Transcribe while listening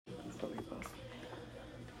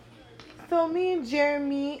So me and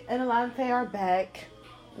Jeremy and Alante are back.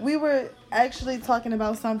 We were actually talking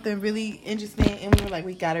about something really interesting, and we were like,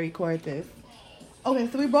 we gotta record this. Okay,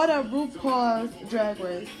 so we brought up RuPaul's Drag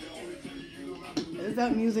Race. Is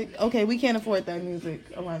that music? Okay, we can't afford that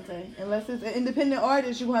music, Alante. Unless it's an independent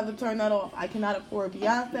artist, you have to turn that off. I cannot afford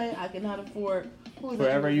Beyonce. I cannot afford...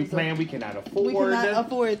 Whoever you playing, we cannot afford. We cannot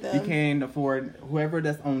afford them. You can't afford whoever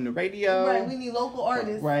that's on the radio. Right, we need local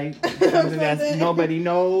artists. Right. That's nobody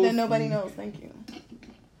knows. That nobody knows. Thank you.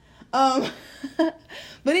 But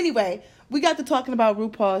anyway, we got to talking about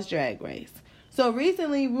RuPaul's Drag Race. So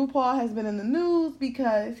recently, RuPaul has been in the news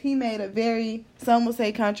because he made a very, some would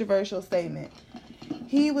say, controversial statement.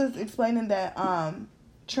 He was explaining that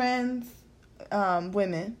trans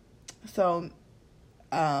women,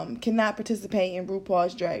 cannot participate in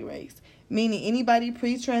RuPaul's Drag Race, meaning anybody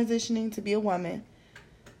pre-transitioning to be a woman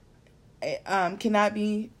cannot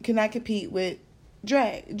compete with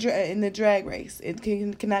drag in the Drag Race. It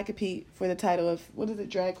cannot compete for the title of, what is it,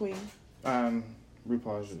 drag queen?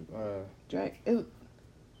 RuPaul's drag.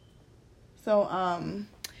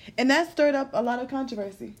 And that stirred up a lot of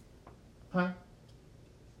controversy. Huh?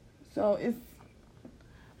 So it's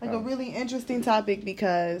like a really interesting topic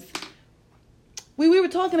because we were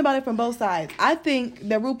talking about it from both sides. I think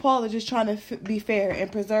that RuPaul is just trying to be fair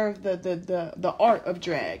and preserve the art of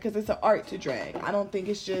drag, because it's an art to drag. I don't think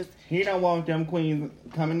it's just... He don't want them queens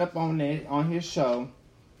coming up on his show,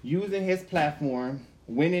 using his platform,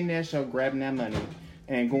 winning that show, grabbing that money,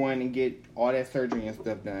 and going and get all that surgery and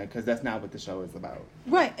stuff done, because that's not what the show is about.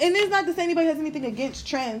 Right, and it's not to say anybody has anything against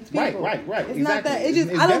trans people. Right. It's exactly. not that.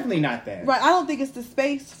 It's definitely not that. Right, I don't think it's the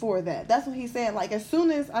space for that. That's what he's saying. Like, as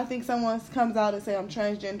soon as I think someone comes out and say I'm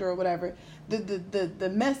transgender or whatever,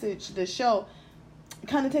 the message, the show,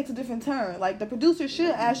 kind of takes a different turn. Like, the producer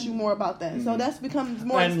should ask you more about that. Mm-hmm. So that's becomes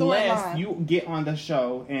more storyline. Unless you get on the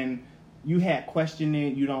show and you had questioned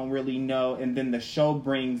it, you don't really know, and then the show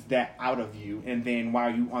brings that out of you, and then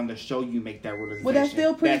while you on the show, you make that realization. Well, that's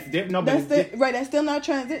still pretty... That's different. Right, that's still not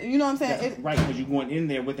trans... You know what I'm saying? Right, because you're going in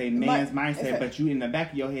there with a man's mindset, but you, in the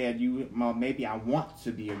back of your head, maybe I want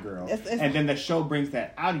to be a girl. And then the show brings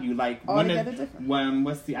that out of you. Like, I don't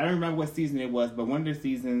remember what season it was, but one of the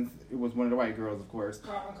seasons, it was one of the white girls, of course.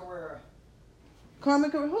 Carmen Carrera. Who? Come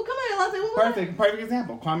here, Leslie. Perfect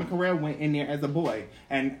example. Carmen Carrera went in there as a boy,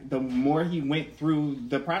 and the more he went through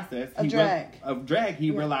the process of drag,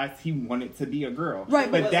 he realized he wanted to be a girl.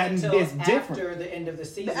 Right, but that is different. After the end of the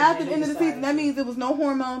season. After the end of the season, that means it was no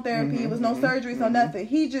hormone therapy, it was no surgery, so nothing.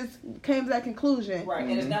 He just came to that conclusion. Right,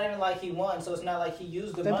 and it's not even like he won, so it's not like he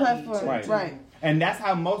used the money. Platform. Right. And that's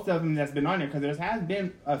how most of them that's been on there, because there has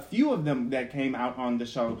been a few of them that came out on the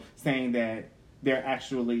show saying that they're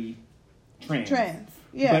actually trans.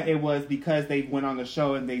 Yeah. But it was because they went on the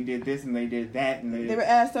show and they did this and they did that. And they were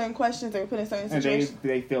asked certain questions. They were put in certain situations. And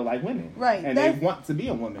they feel like women. Right. And they want to be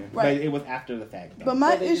a woman. Right. But it was after the fact. Though. But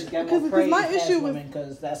my issue...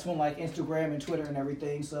 Because that's when, like, Instagram and Twitter and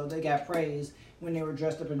everything, so they got praised when they were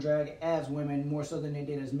dressed up in drag as women more so than they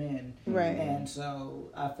did as men. Right. And so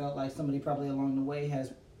I felt like somebody probably along the way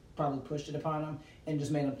has probably pushed it upon them and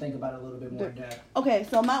just made them think about it a little bit more in depth. Okay,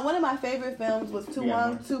 so one of my favorite films was Tu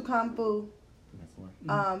Wong Tu Kung Fu.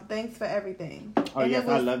 Thanks for Everything. Oh, yes,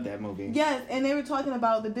 I love that movie. Yes, and they were talking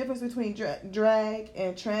about the difference between drag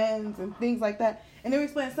and trans and things like that. And they were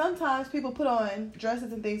explaining sometimes people put on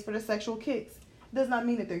dresses and things for their sexual kicks. It does not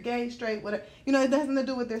mean that they're gay, straight, whatever. You know, it has nothing to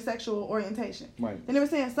do with their sexual orientation. Right. And they were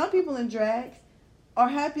saying some people in drag are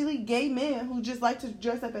happily gay men who just like to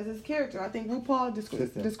dress up as his character. I think RuPaul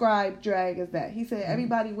described drag as that. He said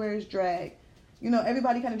everybody wears drag. You know,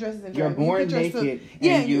 everybody kind of dresses in drag. You're born naked,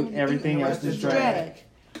 and everything else is drag.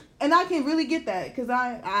 And I can really get that, because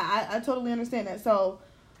I totally understand that. So,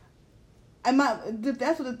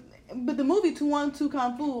 but the movie Tu Wong Tu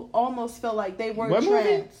Kung Fu almost felt like they were trans.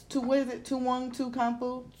 What is it? Tu Wong Tu Kung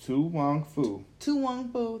Fu? Tu Wong Fu. Tu Wong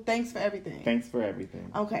Fu. Thanks for Everything. Thanks for Everything.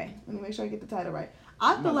 Okay, let me make sure I get the title right.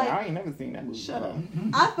 I feel like I ain't never seen that movie. Shut up.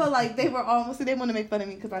 I feel like they were almost. They want to make fun of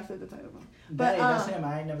me because I said the title wrong. But that's him.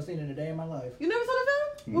 I ain't never seen it a day in my life. You never saw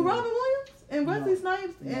the film with Robin Williams and Wesley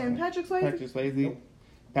Snipes and Patrick Swayze?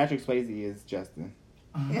 Patrick Swayze is Justin.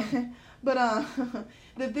 But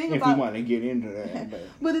the thing if you want to get into that,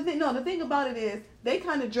 but the thing about it is they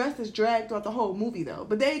kind of dressed as drag throughout the whole movie though.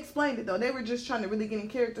 But they explained it though. They were just trying to really get in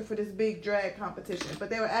character for this big drag competition. But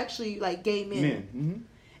they were actually like gay men. Mm-hmm.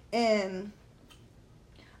 And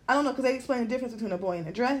I don't know, because they explained the difference between a boy and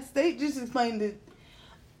a dress. They just explained it.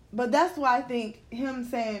 But that's why I think him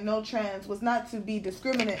saying no trans was not to be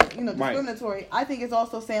discriminatory. Right. I think it's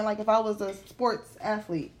also saying, like, if I was a sports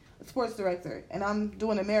athlete, a sports director, and I'm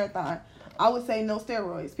doing a marathon, I would say no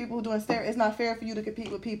steroids. People who doing steroids, it's not fair for you to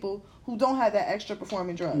compete with people who don't have that extra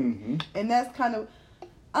performing drug. Mm-hmm. And that's kind of,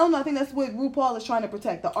 I don't know, I think that's what RuPaul is trying to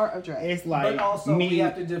protect, the art of drag. It's like, but also we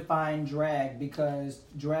have to define drag, because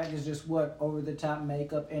drag is just what? Over the top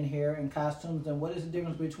makeup and hair and costumes. And what is the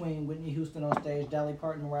difference between Whitney Houston on stage, Dolly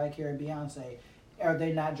Parton, Mariah Carey, Beyonce? Are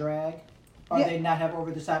they not drag? Or they not have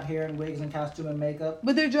over the top hair and wigs and costume and makeup?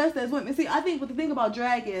 But they're dressed as women. See, I think what the thing about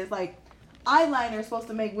drag is, like, eyeliner is supposed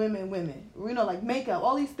to make women. You know, like makeup,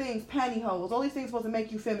 all these things, pantyhose, all these things supposed to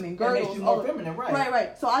make you feminine. Girdles, it makes you more feminine, right?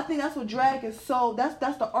 Right. So I think that's what drag is. So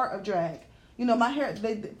that's the art of drag. You know, my hair,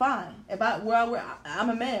 fine. If I'm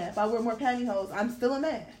a man. If I wear more pantyhose, I'm still a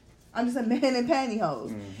man. I'm just a man in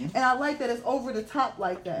pantyhose. Mm-hmm. And I like that it's over the top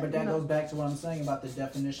like that. But that goes back to what I'm saying about the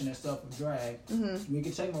definition itself of drag. Mm-hmm. We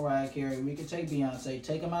could take Mariah Carey, we could take Beyonce,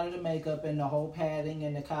 take them out of the makeup and the whole padding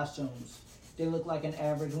and the costumes. They look like an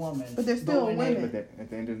average woman. But they're still women. At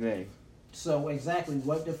the end of the day. So exactly,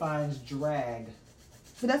 what defines drag?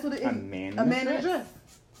 But that's what it is. A man in a dress.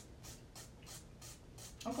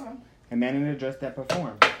 Okay. A man in a dress that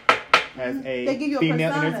performs as a they give you female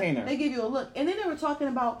persona. Entertainer. They give you a look. And then they were talking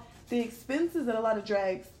about the expenses that a lot of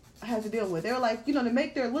drags has to deal with. They're like, you know, to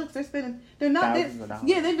make their looks, they're spending, they're not, they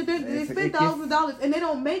spend thousands of dollars, and they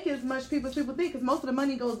don't make as much people as people think, because most of the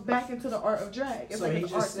money goes back into the art of drag. It's so like he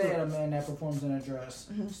just said a man that performs in a dress.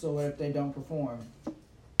 Mm-hmm. So what if they don't perform?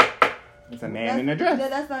 It's a man in a dress.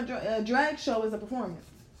 That's not a drag show is a performance.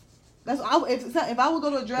 If I would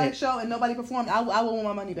go to a drag show and nobody performed, I would want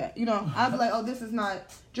my money back. You know, I'd be like, oh, this is not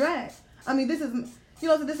drag. I mean, this is, you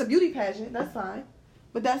know, this is a beauty pageant. That's fine.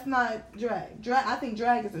 But that's not drag. I think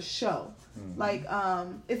drag is a show. Mm-hmm. Like,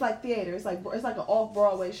 it's like theater. It's like an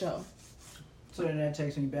off-Broadway show. So then that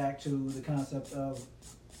takes me back to the concept of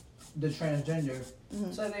the transgender.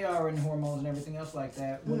 Mm-hmm. So they are in hormones and everything else like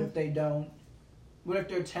that. What if they don't? What if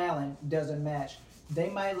their talent doesn't match? They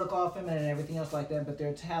might look all feminine and everything else like that, but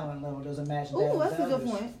their talent level doesn't match that. Oh, that's a good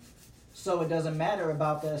point. So it doesn't matter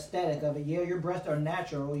about the aesthetic of it. Yeah, your breasts are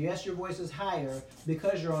natural. Yes, your voice is higher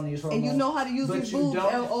because you're on these hormones. And you know how to use these boobs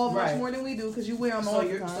much more than we do, because you wear them all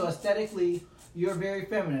the time. So aesthetically, you're very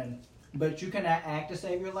feminine, but you cannot act to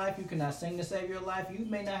save your life. You cannot sing to save your life. You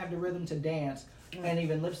may not have the rhythm to dance and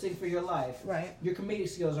even lip sync for your life. Right. Your comedic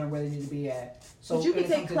skills aren't where they need to be at. So but you can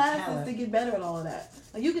take classes to get better at all of that.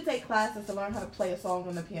 Like, you can take classes to learn how to play a song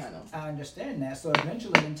on the piano. I understand that. So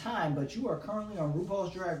eventually in time, but you are currently on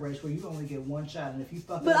RuPaul's Drag Race, where you only get one shot, and if you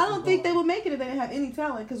fuck But I don't think they would make it if they didn't have any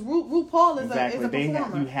talent, because RuPaul is a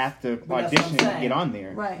performer. You have to audition to get on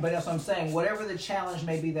there. Right. But that's what I'm saying. Whatever the challenge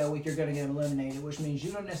may be that week, you're going to get eliminated, which means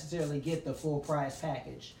you don't necessarily get the full prize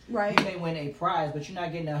package. Right. You may win a prize, but you're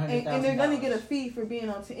not getting $100,000. And they're going to get a fee for being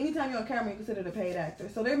on. Anytime you're on camera, you're considered a paid actor.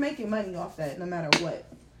 So they're making money off that, no matter what.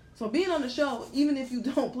 So being on the show, even if you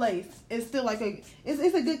don't place, it's still like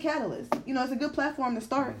it's a good catalyst. You know, it's a good platform to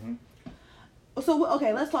start. Mm-hmm. So,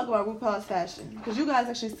 okay, let's talk about RuPaul's fashion. Because you guys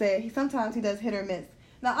actually said sometimes he does hit or miss.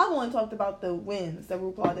 Now, I've only talked about the wins that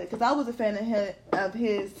RuPaul did, because I was a fan of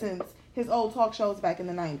his since his old talk shows back in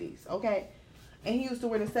the 90s, okay? And he used to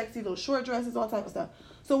wear the sexy little short dresses, all type of stuff.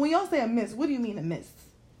 So when y'all say a miss, what do you mean a miss?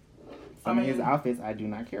 Some of his outfits I do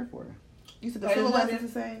not care for. You said the silhouette is the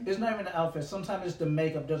same? It's not even the outfit. Sometimes it's the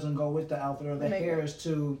makeup doesn't go with the outfit, or the hair is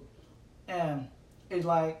too, it's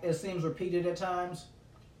like, it seems repeated at times.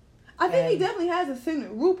 I think he definitely has a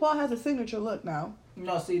signature. RuPaul has a signature look now.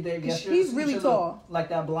 No, see, he's really tall. Like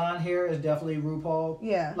that blonde hair is definitely RuPaul.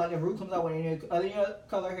 Yeah. Like if Ru comes out with any other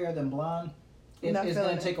color hair than blonde, it's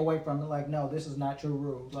going to take away from it. Like, no, this is not true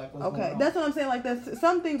Ru. Like, what's going on? That's what I'm saying. Like,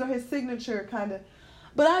 some things are his signature kind of.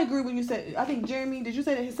 But I agree when you said, I think, Jeremy, did you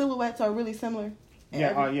say that his silhouettes are really similar?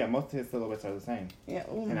 Yeah, most of his silhouettes are the same. Yeah.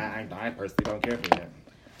 Ooh. And I personally don't care for that.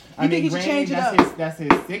 I think he should change it up? That's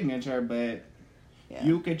his signature, but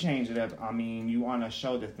you could change it up. I mean, you on a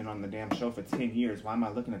show that's been on the damn show for 10 years. Why am I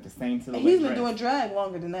looking at the same silhouette He's been doing drag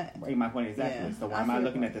longer than that. Right, my point exactly. Yeah, so why am I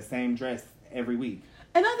looking at the same dress every week?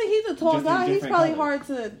 And I think he's a tall guy. He's probably hard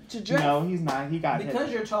to dress. No, he's not. He got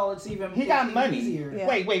because you're tall. It's even he got money. Easier. Yeah.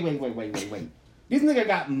 Wait. This nigga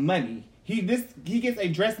got money. He gets a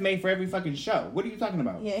dress made for every fucking show. What are you talking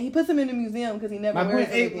about? Yeah, he puts him in the museum because he never wears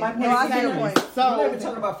it. My point is so you're not even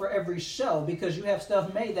talking about for every show, because you have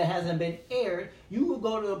stuff made that hasn't been aired. You would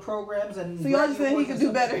go to the programs and. So y'all just saying he could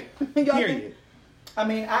do better. Period. I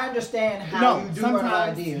mean, I understand how you do run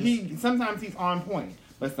ideas. Sometimes he's on point,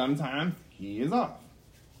 but sometimes he is off.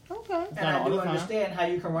 Okay. And I do understand how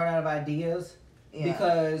you can run out of ideas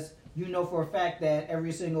because you know for a fact that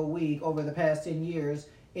every single week over the past 10 years,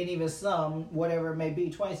 and even some, whatever it may be,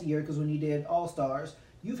 twice a year, because when you did All Stars,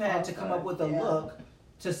 you've had to come up with a look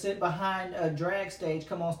to sit behind a drag stage,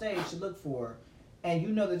 come on stage to look for. And you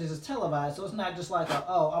know that this is televised, so it's not just like,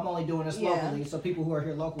 I'm only doing this locally, so people who are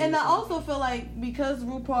here locally. And I also feel like because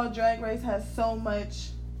RuPaul Drag Race has so much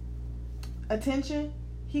attention,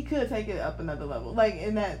 he could take it up another level, like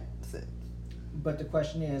in that sense. But the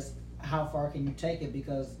question is, how far can you take it?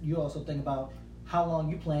 Because you also think about how long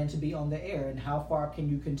you plan to be on the air and how far can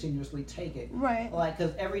you continuously take it. Right. Like,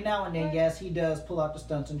 because every now and then, yes, he does pull out the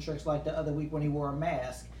stunts and tricks, like the other week when he wore a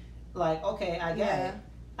mask. Like, okay, I get it.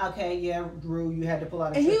 Okay, yeah, Ru, you had to pull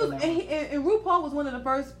out a trick. And RuPaul was one of the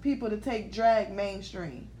first people to take drag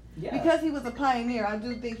mainstream. Yeah. Because he was a pioneer, I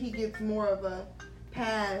do think he gets more of a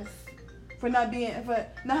pass for not having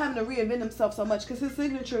to reinvent himself so much, because his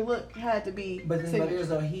signature look had to be. But he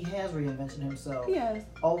has reinvented himself. Yes.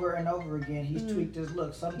 Over and over again, he's tweaked his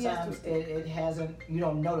look. Sometimes it hasn't. You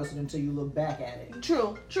don't notice it until you look back at it.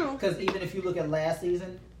 True. Because even if you look at last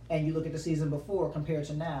season and you look at the season before compared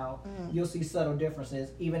to now, you'll see subtle differences.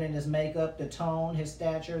 Even in his makeup, the tone, his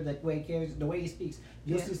stature, the way he carries, the way he speaks,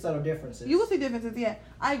 you'll see subtle differences. You will see differences. Yeah,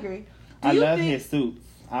 I agree. I love his suits.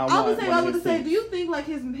 I would say, do you think like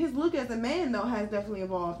his look as a man though has definitely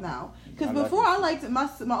evolved now? Because before I liked it, my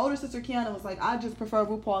older sister Kiana was like, I just prefer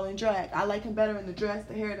RuPaul in drag. I like him better in the dress,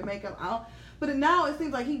 the hair, the makeup. But now it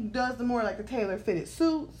seems like he does the more like the tailor fitted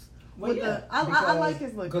suits. Well, I like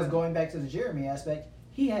his look. Because going back to the Jeremy aspect,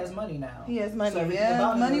 he has money now. He has money.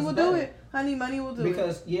 So money will do it. Honey, money will do it.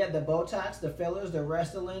 Because the Botox, the fillers, the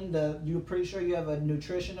wrestling, you're pretty sure you have a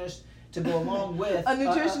nutritionist to go along with a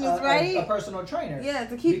nutritionist, right? A personal trainer. Yeah,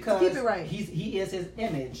 to keep it right. He is his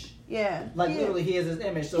image. Yeah. Literally, he is his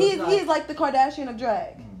image. So he is like the Kardashian of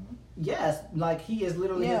drag. Yes, like he is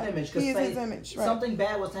literally his image. He is his image. Right. Something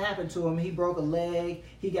bad was to happen to him. He broke a leg.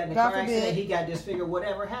 He got in a car accident. He got disfigured.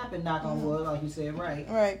 Whatever happened, knock on wood, like you said, right?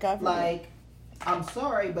 Right. God forbid. Like, I'm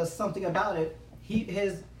sorry, but something about it.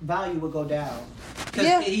 His value would go down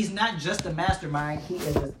because he's not just a mastermind. He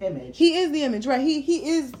is his image. He is the image, right? He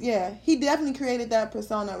is. Yeah, he definitely created that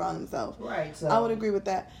persona around himself. Right. So I would agree with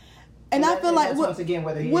that. And I feel like once again,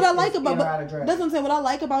 whether what I like about that's what I'm saying. What I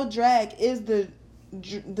like about drag is the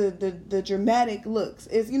dramatic looks.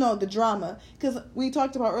 Is the drama, because we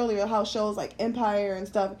talked about earlier how shows like Empire and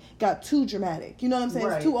stuff got too dramatic. You know what I'm saying?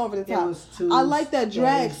 Right. It's too over the top. I like that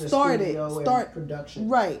drag start production.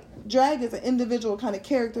 Right. Drag is an individual kind of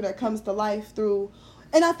character that comes to life through,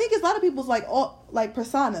 and I think it's a lot of people's like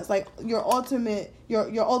personas, like your ultimate,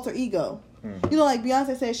 your alter ego. Mm-hmm. Like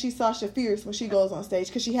Beyonce says she's Sasha Fierce when she goes on stage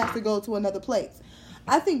because she has to go to another place.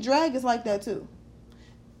 I think drag is like that too.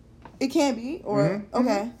 It can be, or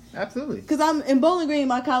okay, absolutely. Because I'm in Bowling Green,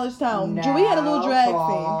 my college town. We had a little drag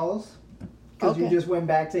scene. Because you just went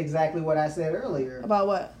back to exactly what I said earlier. About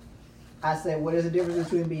what? I said, what is the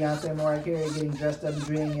difference between Beyonce and Mariah Carey getting dressed up,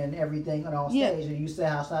 drinking, and everything on stage? And you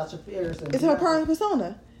said how Sasha Fierce. It's her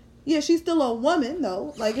persona. Yeah, she's still a woman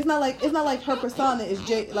though. Like it's not like her persona is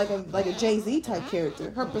like a Jay-Z type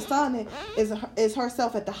character. Her persona is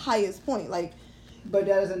herself at the highest point. Like, but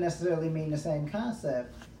that doesn't necessarily mean the same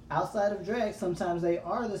concept. Outside of drag, sometimes they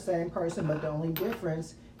are the same person, but the only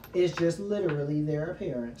difference is just literally their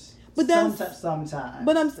appearance. But that's sometimes.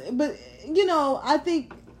 But I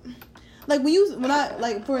think. Like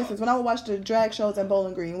for instance, when I would watch the drag shows at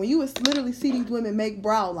Bowling Green, when you would literally see these women make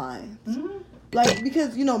brow lines, like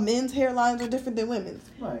because men's hairlines are different than women's.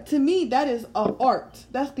 Right. To me, that is an art.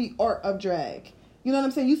 That's the art of drag. You know what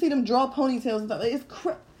I'm saying? You see them draw ponytails and stuff. It's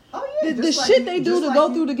Oh yeah. The shit they do to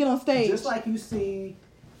go through to get on stage. Just like you see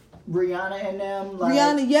Rihanna and them. Like,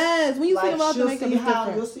 Rihanna, yes. When you see them out the makeup, it's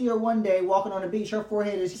different. You'll see her one day walking on the beach. Her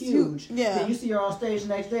forehead is huge. Yeah. Then you see her on stage the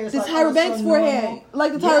next day. It's the Tyra Banks forehead.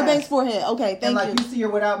 Like the Tyra Banks forehead. Okay, thank you. And you see her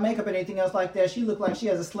without makeup and anything else like that. She looks like she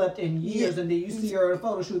hasn't slept in years. And then you see her in a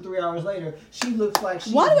photo shoot 3 hours later. She looks like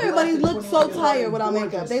she. Why do everybody look so tired without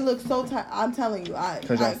makeup? They look so tired. I'm telling you.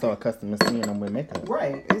 Because y'all so accustomed to seeing them with makeup.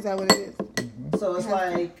 Right. Is that what it is? So it's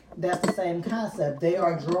like, that's the same concept. They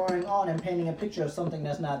are drawing on and painting a picture of something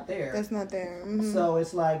that's not there. That's not there. Mm-hmm. So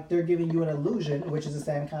it's like they're giving you an illusion, which is the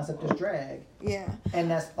same concept as drag. Yeah. And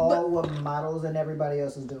that's all what models and everybody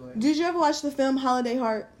else is doing. Did you ever watch the film Holiday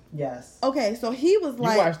Heart? Yes. Okay, so he was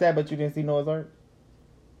like... You watched that, but you didn't see Noah's Ark?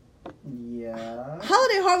 Yeah.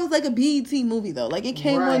 Holiday Heart was like a BET movie though. Like it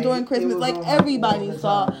came on during Christmas. Like everybody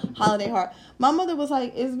saw Holiday Heart. My mother was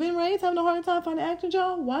like, "Is Ben Reyes having a hard time finding an acting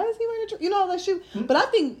job? Why is he wearing a like shoe?" But I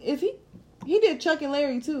think he did Chuck and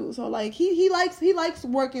Larry too. So like he likes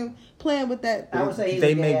working, playing with that. I would say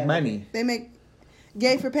they make money. They make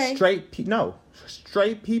gay for pay. Straight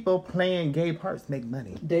people playing gay parts make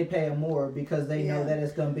money. They pay them more because they know that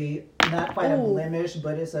it's gonna be not quite a blemish,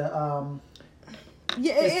 but it's a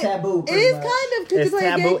Yeah, it's taboo. It is kind of. It's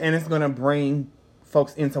taboo, and it's gonna bring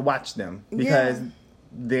folks in to watch them because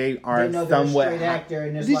they are somewhat. Straight actor,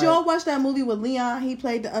 and did y'all watch that movie with Leon? He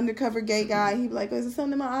played the undercover gay guy. He be like, "Is it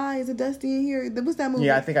something in my eye? Is it dusty in here?" What's that movie?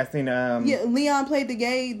 Yeah, I think I seen. Leon played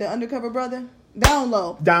the undercover brother. Down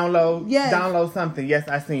Low. Yes. Down Low something. Yes,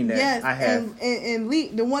 I seen that. Yes, I have. And Lee,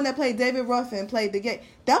 the one that played David Ruffin, played the gay.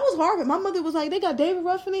 That was hard. My mother was like, "They got David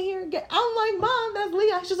Ruffin in here." I'm like, "Mom, that's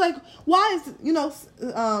Leon." She's like, "Why is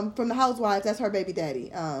from the Housewives? That's her baby daddy.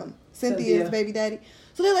 Cynthia's baby daddy."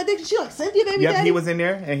 So they're like, she like Cynthia baby daddy. Yep, he was in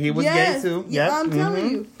there and he was gay too. Yeah, I'm telling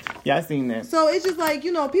you. Yeah, I seen that. So it's just like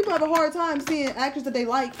people have a hard time seeing actors that they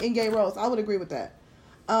like in gay roles. I would agree with that.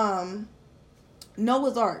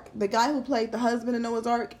 Noah's Ark, the guy who played the husband in Noah's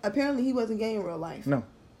Ark, apparently he wasn't gay in real life. No.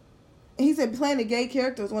 And he said playing a gay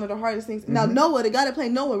character is one of the hardest things. Now Noah, the guy that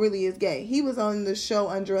played Noah, really is gay. He was on the show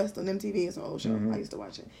Undressed on MTV. It's an old show. I used to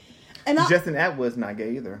watch it. And Justin Atwood's not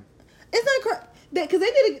gay either. It's not because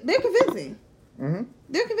they're convincing.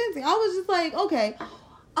 They're convincing. I was just like, okay,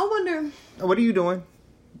 I wonder. What are you doing?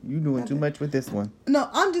 You doing too much with this one. No,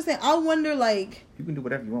 I'm just saying. I wonder, like. You can do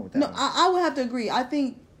whatever you want with that. No, I would have to agree. I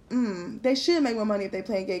think they should make more money if they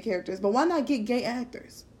play gay characters, but why not get gay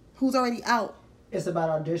actors who's already out? It's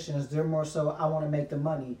about auditions. They're more so, I want to make the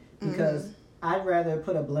money because I'd rather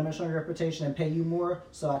put a blemish on your reputation and pay you more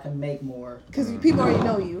so I can make more. Because people already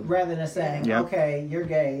know you. Rather than saying, okay, you're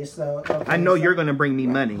gay, so... Okay, I know you're going to bring me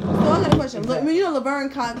money. So I got a question. Exactly. You know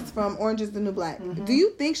Laverne Cox from Orange is the New Black. Do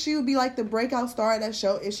you think she would be like the breakout star of that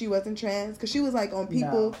show if she wasn't trans? Because she was like on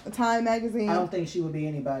People, Time magazine. I don't think she would be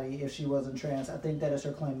anybody if she wasn't trans. I think that is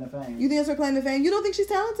her claim to fame. You think it's her claim to fame? You don't think she's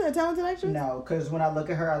talented? A talented actress? No, because when I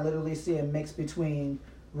look at her, I literally see a mix between...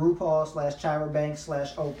 RuPaul / Tyra Banks /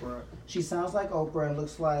 Oprah. She sounds like Oprah and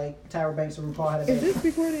looks like Tyra Banks and RuPaul had a baby. Is this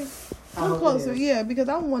recording? I'm closer, yeah, because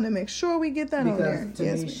I want to make sure we get that on there.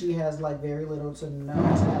 Because to me, she has like very little to no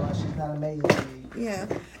talent. She's not amazing. Yeah.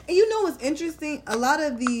 And you know what's interesting? A lot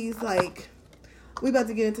of these, like, we about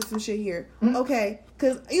to get into some shit here. Okay.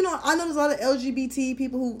 Because, I know there's a lot of LGBT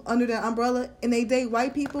people who under that umbrella and they date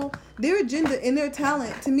white people. Their agenda and their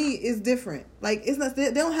talent, to me, is different. Like, it's not,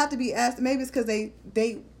 they don't have to be asked. Maybe it's because they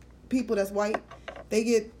date people that's white.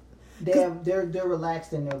 They're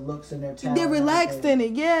relaxed in their looks and their talent. They're relaxed in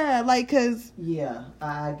it, yeah. Like, because... Yeah,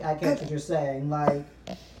 I get what you're saying. Like,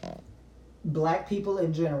 black people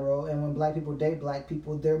in general, and when black people date black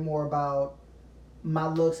people, they're more about... My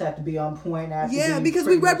looks have to be on point. Because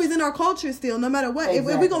we represent our culture still, no matter what.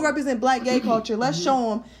 Exactly. If we're going to represent black gay culture, let's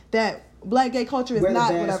show them that black gay culture is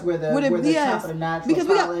not whatever. We're the top of the notch. Because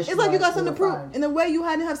it's like you got something to prove. In a way, you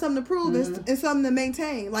had to have something to prove and something to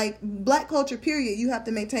maintain. Like, black culture, period, you have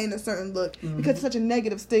to maintain a certain look because it's such a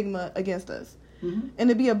negative stigma against us. And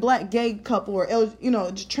to be a black gay couple or,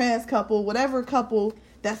 trans couple, whatever couple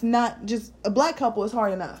that's not just a black couple is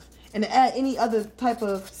hard enough. And to add any other type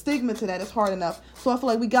of stigma to that is hard enough. So I feel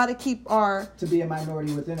like we got to keep our... To be a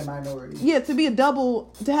minority within a minority. Yeah, to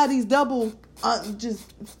have these double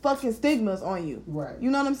just fucking stigmas on you. Right. You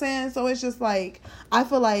know what I'm saying? So it's just like, I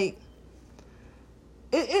feel like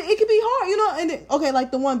it could be hard, and okay,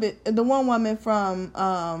 like the one woman from,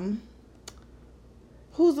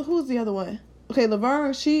 who's the other one? Okay,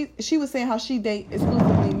 Laverne, she was saying how she date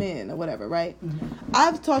exclusively men or whatever, right?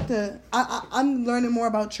 I've talked to... I'm learning more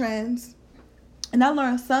about trans. And I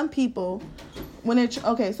learned some people, when they're...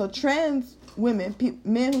 Okay, so trans women,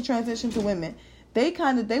 men who transition to women, they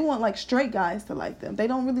want like straight guys to like them. They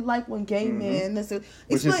don't really like when gay men...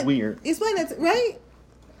 Which is weird. Explain that, right?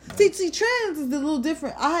 See, trans is a little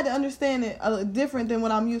different. I had to understand it different than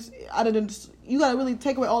what I'm used to. You got to really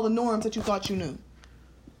take away all the norms that you thought you knew.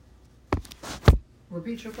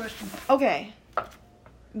 Repeat your question. Okay.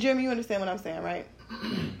 Jeremy, you understand what I'm saying, right?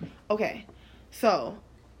 Okay. So,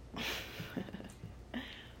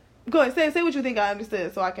 go ahead. Say what you think I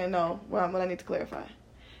understood so I can know what I need to clarify.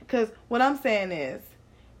 Because what I'm saying is...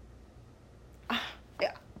 Can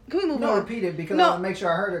we move on? No, repeat it because I want to make sure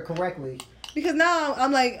I heard it correctly. Because now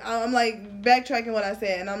I'm like backtracking what I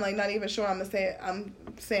said and I'm like not even sure I'm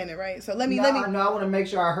saying it right. So let me. No, I want to make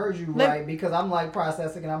sure I heard you right because I'm like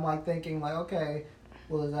processing and I'm like thinking like, okay,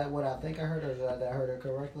 well, is that what I think I heard, or is that I heard it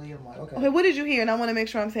correctly? I'm like, okay. Okay, what did you hear? And I want to make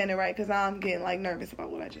sure I'm saying it right because I'm getting like nervous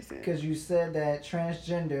about what I just said. Because you said that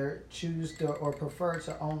transgender choose to or prefer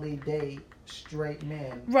to only date straight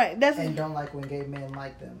men, right? And don't like when gay men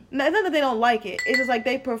like them. No, it's not that they don't like it. It's just like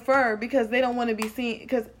they prefer because they don't want to be seen.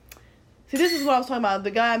 Because See, this is what I was talking about.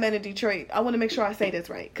 The guy I met in Detroit. I want to make sure I say this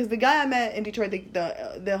right. Because the guy I met in Detroit,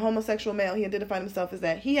 the homosexual male, he identified himself as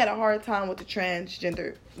that. He had a hard time with the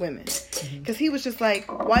transgender women. Because he was just like,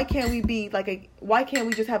 why can't we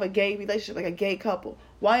just have a gay relationship, like a gay couple?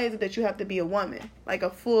 Why is it that you have to be a woman? Like a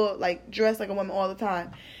full, like, dress like a woman all the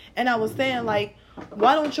time? And I was saying, like,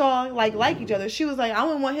 why don't y'all, like each other? She was like, I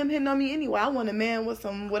wouldn't want him hitting on me anyway. I want a man with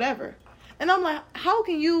some whatever. And I'm like, how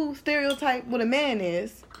can you stereotype what a man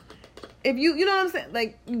is? If you know what I'm saying?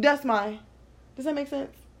 Like, does that make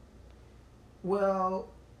sense? Well,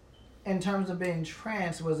 in terms of being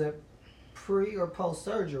trans, was it pre or post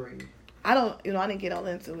surgery? I didn't get all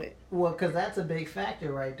into it. Well, because that's a big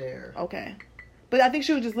factor right there. Okay. But I think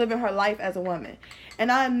she was just living her life as a woman.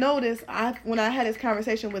 And I noticed, when I had this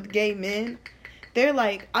conversation with gay men, they're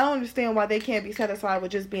like, I don't understand why they can't be satisfied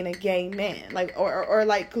with just being a gay man. Like, or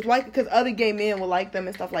like, because other gay men will like them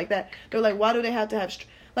and stuff like that. They're like, why do they have to have...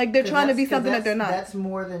 Like, they're trying to be something that they're not. That's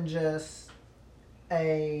more than just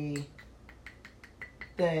a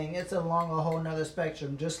thing. It's along a whole nother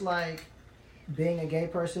spectrum. Just like being a gay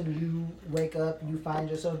person, you wake up, you find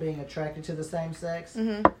yourself being attracted to the same sex.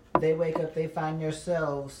 Mm-hmm. They wake up, they find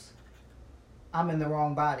themselves, I'm in the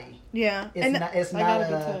wrong body. Yeah. It's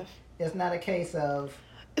not a case of...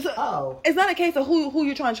 It's not a case of who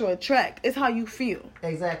you're trying to attract. It's how you feel.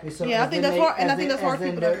 Exactly. So yeah, I think that's hard. And I think that's hard for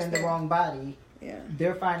people to understand. In the wrong body. Yeah.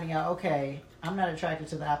 They're finding out, okay, I'm not attracted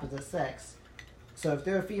to the opposite sex. So if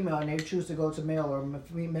they're a female and they choose to go to male, or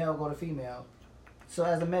male go to female, so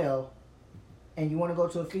as a male, and you want to go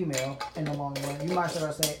to a female in the long run, you might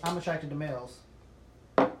start to say, I'm attracted to males.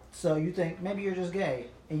 So you think maybe you're just gay,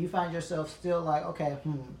 and you find yourself still like, okay,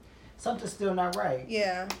 something's still not right.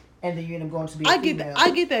 Yeah. And then you end up going to be a female.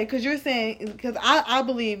 I get that, because you're saying, because I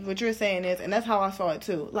believe what you're saying is, and that's how I saw it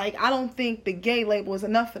too. Like, I don't think the gay label is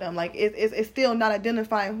enough for them. Like, it's still not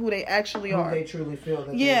identifying who they actually are. Who they truly feel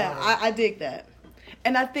that they are. I dig that.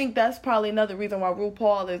 And I think that's probably another reason why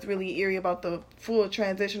RuPaul is really eerie about the full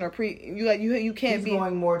transition or you can't be. He's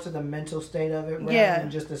going more to the mental state of it rather than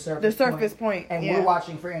just the surface point. And we're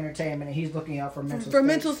watching for entertainment, and he's looking out for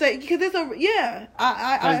mental state, because it's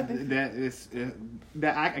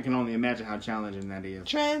I can only imagine how challenging that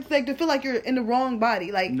is. Like, to feel like you're in the wrong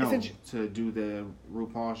body, like to do the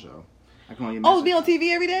RuPaul show. I can only imagine. To be on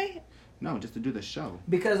TV every day. No, just to do the show.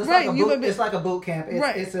 Because it's like a boot camp.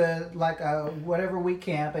 It's like a whatever week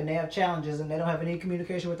camp, and they have challenges, and they don't have any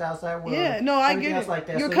communication with the outside world. Yeah, no, I get it. Like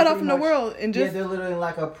that. You're cut off from the world, and just they're literally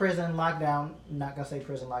like a prison lockdown. Not gonna say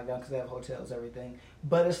prison lockdown because they have hotels, everything.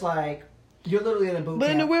 But it's like you're literally in a boot camp.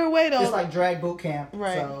 But in a weird way, though. It's like drag boot camp.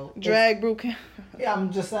 Right. So drag boot camp. Yeah,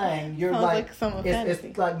 I'm just saying. You're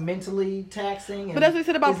it's like mentally taxing. But that's what they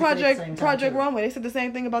said about Project Runway. They said the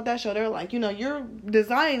same thing about that show. They're like, you're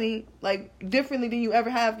designing like differently than you ever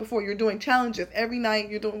have before. You're doing challenges every night.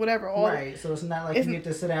 You're doing whatever. Right. So it's not like you get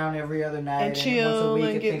to sit down every other night and chill once a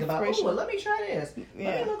week and get think about, let me try this. Yeah.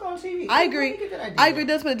 Let me look on TV. I agree. I agree.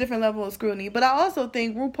 That's for a different level of scrutiny. But I also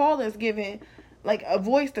think RuPaul is giving like a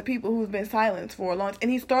voice to people who've been silenced for a long time. And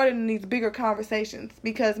he started in these bigger conversations,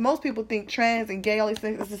 because most people think trans and gay, all these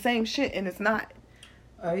things, is the same shit, and it's not.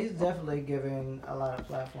 He's definitely giving a lot of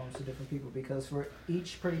platforms to different people, because for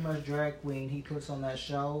each pretty much drag queen he puts on that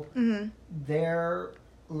show, they're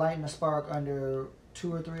lighting a spark under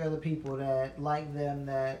 2 or 3 other people that like them,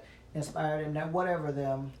 that inspire them, that whatever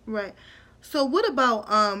them. Right. So what about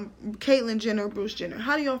Caitlyn Jenner, Bruce Jenner?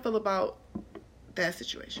 How do y'all feel about that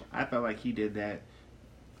situation? I felt like he did that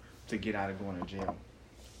to get out of going to jail.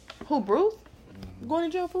 Who, Bruce? Mm-hmm.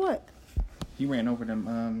 Going to jail for what? He ran over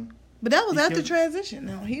them. But that was after transition.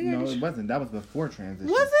 No, it wasn't. That was before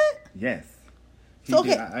transition. Was it? Yes.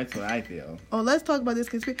 That's what I feel. Oh, let's talk about this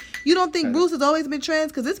conspiracy. You don't think Bruce has always been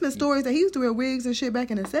trans? Because it's been stories that he used to wear wigs and shit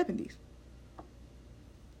back in the 70s.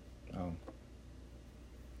 Oh.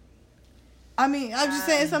 I mean, I'm just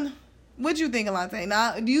saying something. What you think, Alante?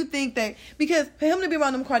 Now, do you think that, because for him to be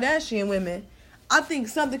around them Kardashian women, I think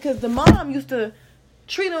something, because the mom used to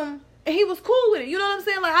treat him, and he was cool with it. You know what I'm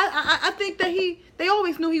saying? Like, I think that they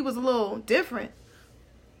always knew he was a little different.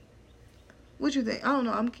 What you think? I don't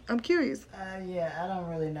know. I'm curious. Yeah, I don't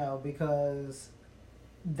really know, because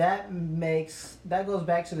that goes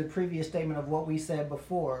back to the previous statement of what we said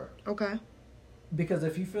before. Okay. Because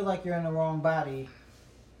if you feel like you're in the wrong body,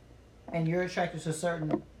 and you're attracted to a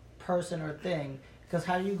certain person or thing, because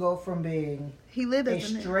how do you go from being a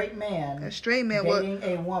straight man dating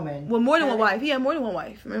a woman with more than one wife? He had more than one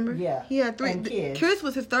wife, remember? Yeah. He had 3 kids. Chris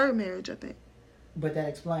was his 3rd marriage, I think. But that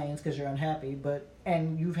explains, because you're unhappy.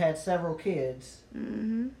 And you've had several kids.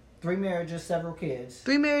 3 marriages, several kids.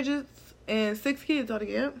 3 marriages and 6 kids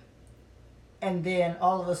altogether. And then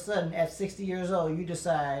all of a sudden, at 60 years old, you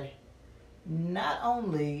decide, not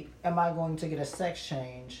only am I going to get a sex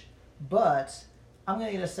change, but I'm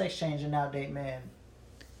going to get a sex change and now date men.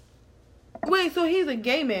 Wait, so he's a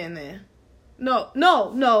gay man then? No,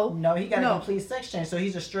 he got a complete sex change, so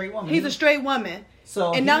he's a straight woman. He's a straight woman.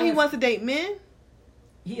 So and now he wants to date men?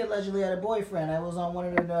 He allegedly had a boyfriend that was on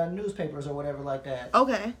one of the newspapers or whatever like that.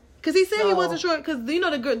 Okay. Because he said he wasn't sure. Because, you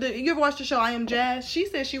know, you ever watched the show I Am Jazz? She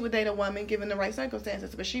said she would date a woman given the right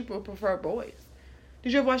circumstances, but she would prefer boys.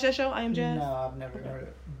 Did you ever watch that show, I Am Jazz? No, I've never heard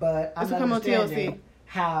it. But I'm come on TLC.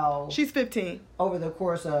 How she's 15 over the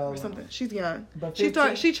course of or something. She's young. But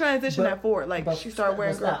 15, she transitioned that forward. Like she started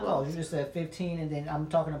wearing girl clothes. Oh, you just said 15, and then I'm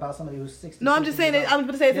talking about somebody who's 60. No, I'm just saying. I'm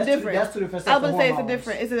going to say it's a difference. That's two different. I was going to say it's a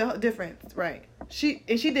different. It's a difference, right? She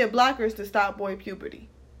did blockers to stop boy puberty.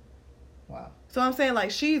 Wow. So I'm saying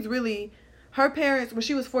like she's really, her parents when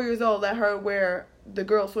she was 4 years old let her wear the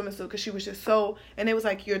girl swimming suit because she was just so, and it was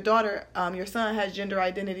like your daughter, your son has gender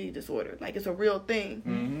identity disorder, like it's a real thing.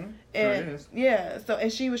 Mm-hmm. And sure is. Yeah, so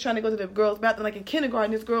and she was trying to go to the girls' bathroom like in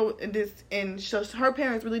kindergarten. And so her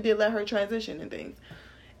parents really did let her transition and things.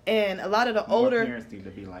 And a lot of the older parents need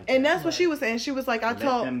to be like and that. that's what she was saying. She was like,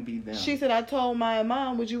 she said, I told my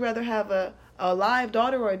mom, would you rather have a live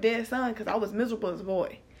daughter or a dead son? Because I was miserable as a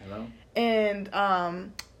boy. Hello. And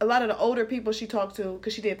a lot of the older people she talked to,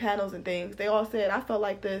 because she did panels and things, they all said, I felt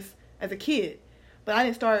like this as a kid. But I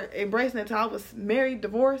didn't start embracing it until I was married,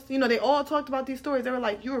 divorced. You know, they all talked about these stories. They were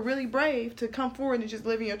like, you were really brave to come forward and just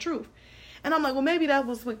live in your truth. And I'm like, well, maybe that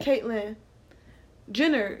was what Caitlyn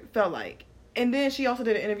Jenner felt like. And then she also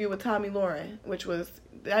did an interview with Tommy Lauren, which was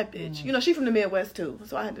that bitch. Mm. You know, she's from the Midwest, too.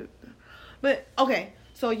 So I had to... But, okay.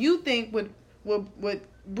 So you think with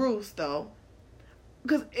Bruce, though...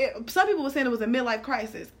 Because some people were saying it was a midlife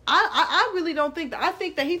crisis. I really don't think that. I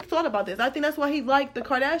think that he thought about this. I think that's why he liked the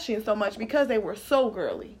Kardashians so much, because they were so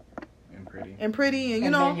girly. And pretty. And, you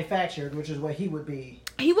know. manufactured, which is what he would be.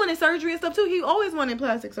 He wanted surgery and stuff, too. He always wanted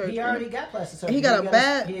plastic surgery. He already got plastic surgery. He got a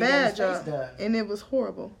bad job. And it was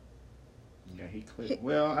horrible. Yeah, he quit.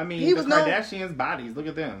 Well, I mean, the Kardashians' bodies, look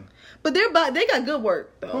at them. But they got good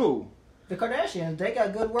work, though. Who? The Kardashians, they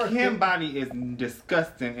got good work. Kim's body is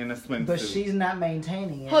disgusting in a swimsuit. But she's not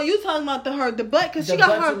maintaining it. Oh, you talking about the butt? Because she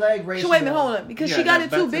got her... Wait a minute, hold on. Because she got it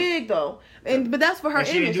too big, though. But that's for her image.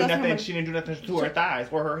 She didn't do nothing to her thighs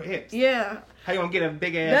or her hips. Yeah. How you gonna get a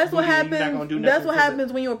big ass? That's what happens. That's what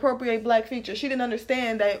happens when you appropriate black features. She didn't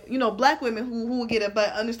understand that, you know, black women who will get it,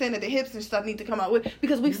 but understand that the hips and stuff need to come out with,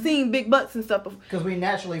 because we've seen big butts and stuff. Because we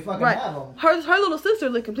naturally fucking have them. Her little sister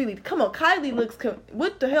looked completely. Come on, Kylie looks.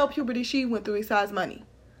 What the hell puberty she went through besides money?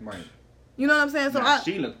 Right. You know what I'm saying? So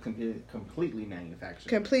she looked completely manufactured.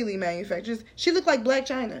 Completely manufactured. She looked like Black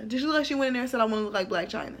China. Did she look like she went in there and said, "I want to look like Black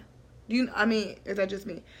China"? I mean, is that just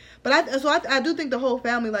me? But I do think the whole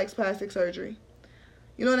family likes plastic surgery.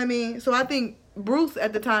 You know what I mean? So I think Bruce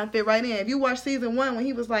at the time fit right in. If you watch season 1 when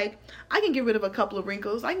he was like, I can get rid of a couple of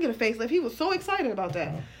wrinkles, I can get a facelift. He was so excited about that.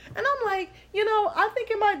 And I'm like, you know, I think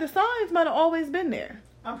the signs might have always been there.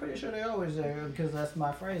 I'm pretty sure they're always there, because that's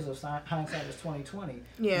my phrase of hindsight is 20/20.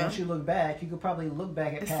 Yeah. Once you look back, you could probably look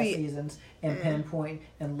back at past seasons and pinpoint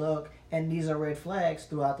and look, and these are red flags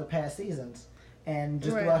throughout the past seasons. And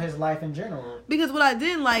just throughout his life in general. Because what I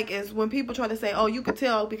didn't like is when people try to say, oh, you could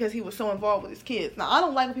tell because he was so involved with his kids. Now, I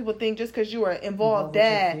don't like when people think just because you are involved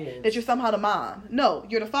dad that you're somehow the mom. No,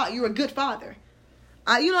 you're the father. You're a good father.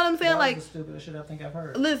 You know what I'm saying? That was the stupidest shit I think I've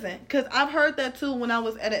heard. Listen, because I've heard that too when I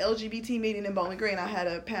was at an LGBT meeting in Bowling Green. I had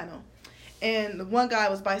a panel. And one guy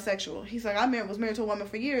was bisexual. He's like, I was married to a woman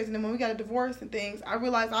for years. And then when we got a divorce and things, I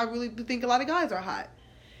realized I really do think a lot of guys are hot.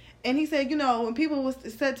 And he said, you know, when people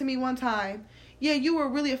said to me one time, yeah, you were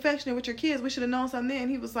really affectionate with your kids, we should have known something then.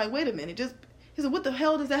 He was like, wait a minute. He said, what the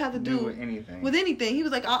hell does that have to do with anything? With anything. He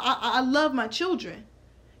was like, I love my children.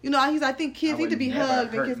 You know, I think kids need to be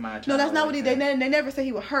hugged. No, that's not what they never said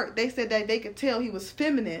he would hurt. They said that they could tell he was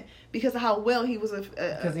feminine because of how well he was.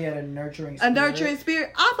 Because he had a nurturing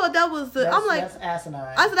spirit. I thought that was that's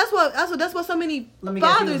asinine. I said that's what so many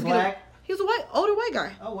fathers get. He was older white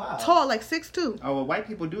guy. Oh, wow. Tall, like 6'2". Oh, well, white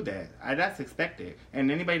people do that. That's expected. And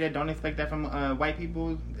anybody that don't expect that from white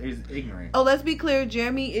people is ignorant. Oh, let's be clear.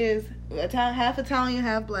 Jeremy is half Italian,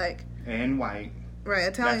 half black. And white. Right,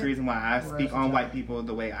 Italian. That's the reason why I speak on white people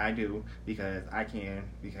the way I do. Because I can.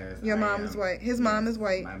 Because your mom is white. His mom is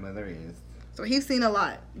white. My mother is. So he's seen a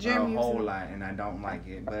lot. Jeremy, a whole lot. And I don't like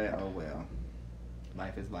it. But, oh well.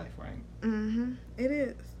 Life is life, right? Mm-hmm. It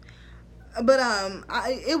is. But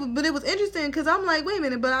it was interesting because I'm like, wait a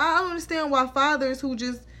minute, but I don't understand why fathers who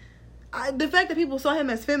just the fact that people saw him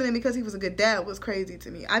as feminine because he was a good dad was crazy to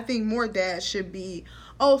me. I think more dads should be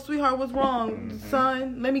oh, sweetheart, what's wrong,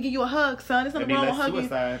 son? Let me give you a hug, son. There's nothing wrong with hugging.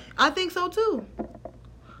 Suicide. I think so too.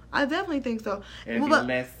 I definitely think so. But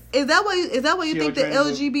is that why you think the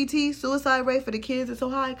LGBT suicide rate for the kids is so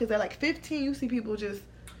high? Because at like 15, you see people just.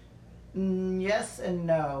 Yes and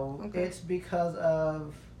no. Okay. It's because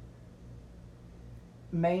of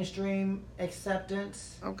mainstream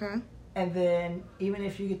acceptance. Okay. And then even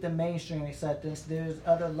if you get the mainstream acceptance, there's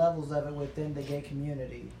other levels of it within the gay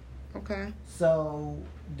community. Okay. So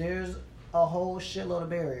there's a whole shitload of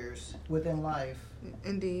barriers within life.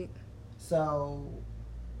 Indeed. So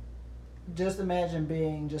just imagine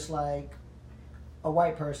being just like a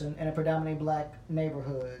white person in a predominantly black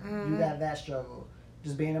neighborhood. You got that struggle.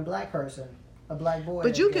 Just being a black person, a black boy.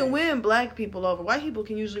 But you can win black people over. White people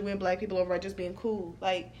can usually win black people over by just being cool.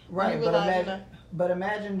 Like, right, but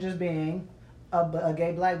imagine just being a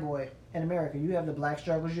gay black boy in America. You have the black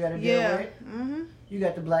struggles you got to deal with. Mm-hmm. You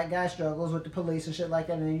got the black guy struggles with the police and shit like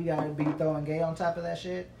that, and then you got to be throwing gay on top of that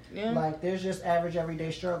shit. Yeah. Like, there's just average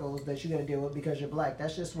everyday struggles that you got to deal with because you're black.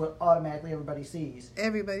 That's just what automatically everybody sees.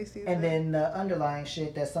 Everybody sees. And then the underlying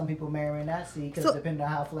shit that some people may or may not see, because depending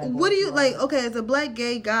on how flamboyant. What do you like? Okay, as a black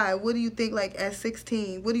gay guy, what do you think? Like at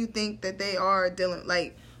 16, what do you think that they are dealing?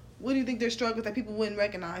 Like, what do you think their struggles that people wouldn't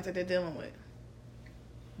recognize that they're dealing with?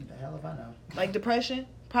 The hell if I know. Like depression.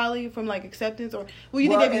 Probably from like acceptance, or you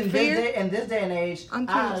think they be fear? In this day and age, I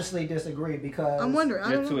honestly disagree because I'm wondering.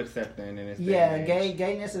 You're too accepting in this day and age.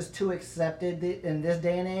 Gayness is too accepted in this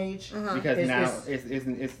day and age because now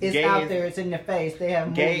it's gay out there. It's in their face. They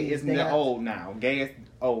have gay movies, is old now. Gay is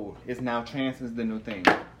old. It's now trans is the new thing.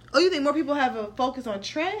 Oh, you think more people have a focus on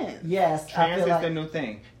trans? Yes, trans is the new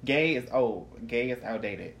thing. Gay is old. Gay is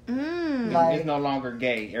outdated. It's no longer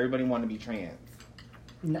gay. Everybody want to be trans.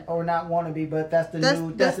 Or not want to be, but that's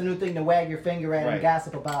the new thing to wag your finger at and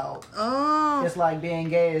gossip about. Oh, it's like being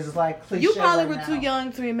gay is like cliche. You probably were too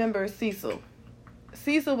young to remember Cecil.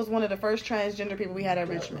 Cecil was one of the first transgender people we had at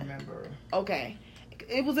Richmond. Remember? Okay,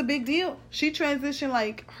 it was a big deal. She transitioned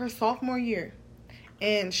like her sophomore year,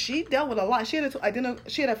 and she dealt with a lot. She had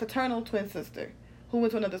a fraternal twin sister who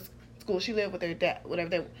went to another school. She lived with her dad,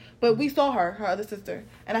 but we saw her other sister,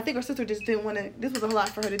 and I think her sister just didn't want to. This was a lot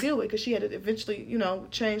for her to deal with because she had to eventually,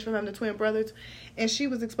 change from having the twin brothers, and she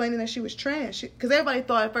was explaining that she was trans. Because everybody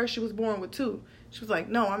thought at first she was born with two. She was like,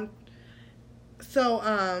 no, I'm. So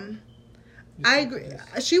I agree.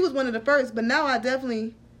 She was one of the first, but now I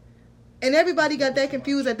definitely, and everybody got that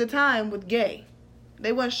confused at the time with gay.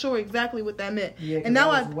 They weren't sure exactly what that meant. Yeah, and now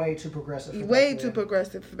I was way too progressive. Way too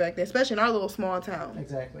progressive for back then, especially in our little small town.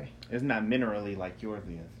 Exactly. It's not minerally like yours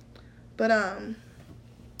is. But I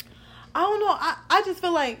don't know. I just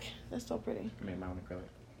feel like that's so pretty. I made my own acrylic.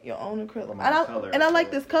 Your own acrylic. And I like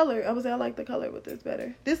this color. I would say I like the color with this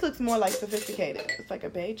better. This looks more like sophisticated. It's like a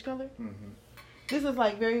beige color. Mm-hmm. This is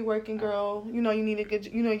like very working girl. You need a good.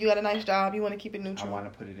 You got a nice job. You want to keep it neutral. I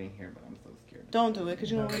want to put it in here, but I'm so scared. Don't do it because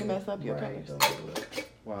you don't want to mess up your colors. Don't do it.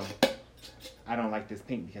 Well, I don't like this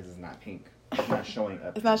pink because it's not pink. It's not showing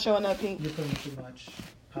up. It's not showing up pink. You're putting too much.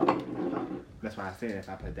 That's why I said if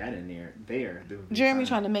I put that in there. Jeremy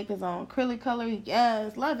trying to make his own acrylic color.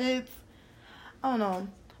 Yes, love it. I don't know.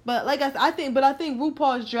 But like I think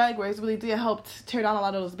RuPaul's Drag Race really did help tear down a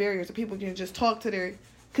lot of those barriers so people can just talk to their...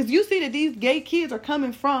 Because you see that these gay kids are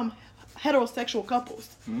coming from heterosexual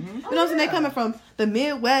couples. Mm-hmm. You know what I'm saying? They're coming from the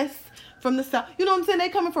Midwest, from the South. You know what I'm saying? They're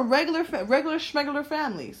coming from regular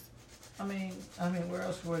families. I mean, where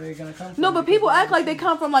else were they gonna come from? No, but people act like they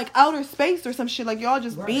come from like outer space or some shit. Like y'all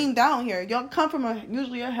just beamed down here. Y'all come from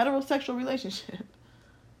usually a heterosexual relationship.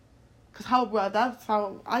 Cause that's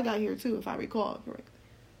how I got here too, if I recall correctly.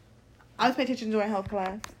 I was paying attention during health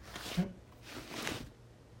class.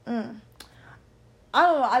 I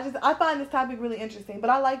don't know. I find this topic really interesting,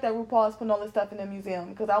 but I like that RuPaul is putting all this stuff in the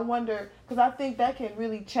museum because I think that can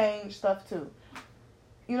really change stuff too.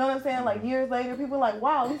 You know what I'm saying? Like years later, people are like,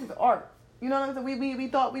 "Wow, this is art." You know what I'm saying? We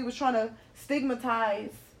thought we was trying to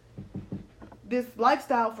stigmatize this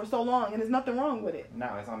lifestyle for so long, and there's nothing wrong with it.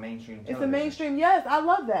 No, it's on mainstream television. It's a mainstream. Yes, I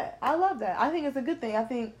love that. I think it's a good thing.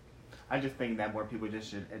 I just think that more people just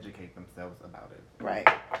should educate themselves about it. Right.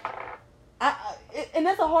 And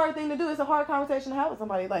that's a hard thing to do. It's a hard conversation to have with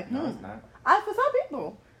somebody. Like, no, it's not. For some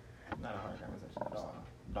people. Not a hard conversation at all.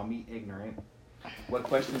 Don't be ignorant. What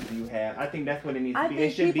questions do you have? I think that's what it needs to be.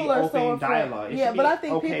 It should be open dialogue. But I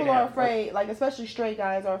think people are afraid, like especially straight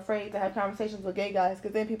guys are afraid to have conversations with gay guys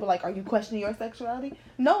because then people are like, are you questioning your sexuality?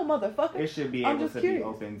 No, motherfucker. It should be able to be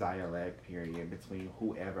open dialogue, period, between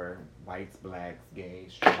whoever, whites, blacks,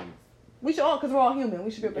 gays, straights. We should all, because we're all human, we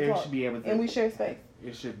should be able to talk. It should be able to. And we share space.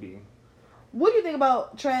 It should be. What do you think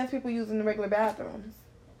about trans people using the regular bathrooms?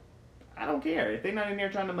 I don't care. If they're not in there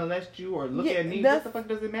trying to molest you or look at me, what the fuck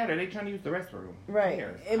does it matter? They trying to use the restroom. Right.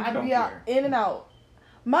 I don't care. In and out.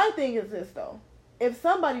 My thing is this, though. If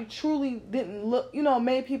somebody truly didn't look,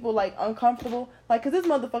 made people, like, uncomfortable, like, because there's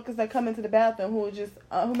motherfuckers that come into the bathroom who just,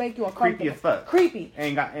 who make you uncomfortable. Creepy as fuck. Creepy.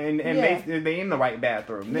 And they in the right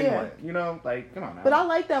bathroom. Then what? Like, come on now. But I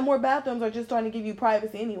like that more bathrooms are just trying to give you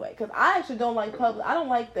privacy anyway. Because I actually don't like public. I don't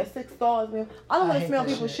like the 6 stalls. I don't want to smell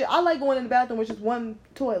people's shit. I like going in the bathroom with just one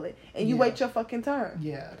toilet. And you wait your fucking turn.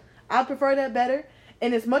 Yeah. I prefer that better.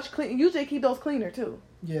 And it's much clean. Usually they keep those cleaner, too.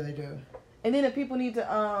 Yeah, they do. And then if people need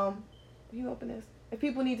to, you open this. If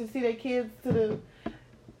people need to see their kids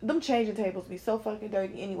them changing tables be so fucking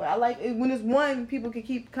dirty anyway. I like it when it's one, people can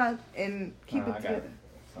keep it together.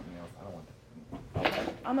 Something else. I don't want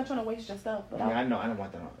that. I'm not trying to waste your stuff, but I know. I don't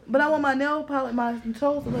want that. But I want my nail polish, my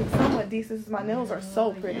toes to look somewhat decent since my nails are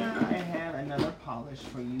so pretty. Yeah, I have another polish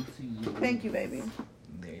for you to use. Thank you, baby.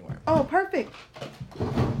 There you are. Oh, perfect.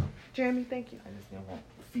 Jeremy, thank you. I just don't want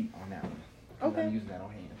feet on that one. Okay. I'm using that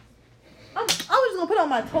on hands. I was just gonna put on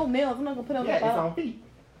my toenails. I'm not gonna put on the bottom. It's on feet.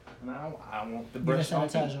 And I want the brush on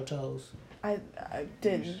sanitize your toes. I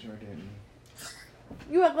didn't. You sure didn't.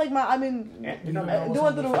 You act like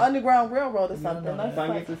doing through the Underground Railroad or something.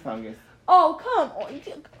 Fungus is fungus. Oh, come on.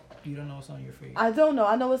 You don't know what's on your feet. I don't know.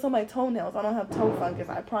 I know it's on my toenails. I don't have toe fungus.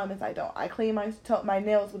 I promise I don't. I clean my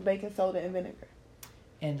nails with baking soda and vinegar.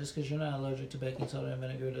 And just because you're not allergic to baking soda and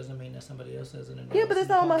vinegar doesn't mean that somebody else doesn't. Yeah, but it's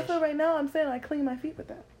not on my foot right now. I'm saying I clean my feet with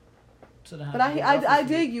that. So but I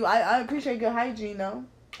dig you. I appreciate good hygiene, though.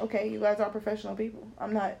 Okay, you guys are professional people.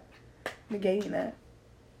 I'm not negating that.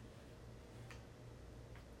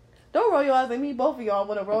 Don't roll your eyes like me. Both of y'all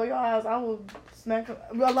want to roll your eyes. I will smack him.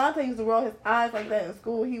 Alante used to roll his eyes like that in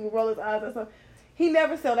school. He would roll his eyes and stuff. He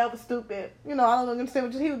never said that was stupid. I don't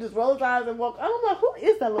understand. He would just roll his eyes and walk. I don't know. Who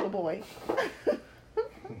is that little boy?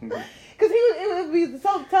 Because it would be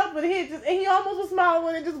so tough for him. And he almost would smile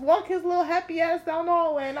when he just walk his little happy ass down the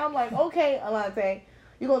hallway. And I'm like, okay, Alante,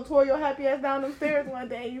 you going to tour your happy ass down them stairs one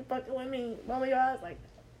day. You fucking with me. Roll your eyes like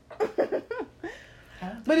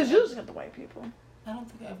But it's usually the white people. I don't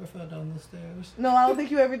think I ever fell down the stairs. No, I don't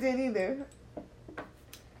think you ever did either.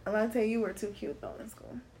 Alante, you were too cute though in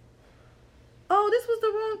school. Oh, this was the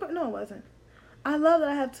wrong part. No, it wasn't. I love that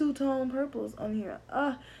I have 2-tone purples on here.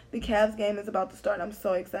 The Cavs game is about to start. I'm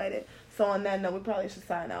so excited. So on that note, we probably should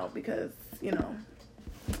sign out because,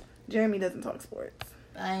 Jeremy doesn't talk sports.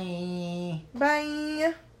 Bye.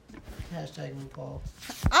 Bye. Hashtag RuPaul.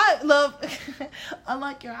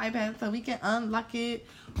 Unlock your iPad so we can unlock it.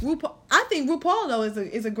 RuPaul. I think RuPaul though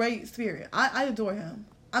is a great spirit. I adore him.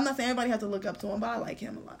 I'm not saying everybody has to look up to him, but I like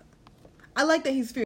him a lot. I like that he's fierce.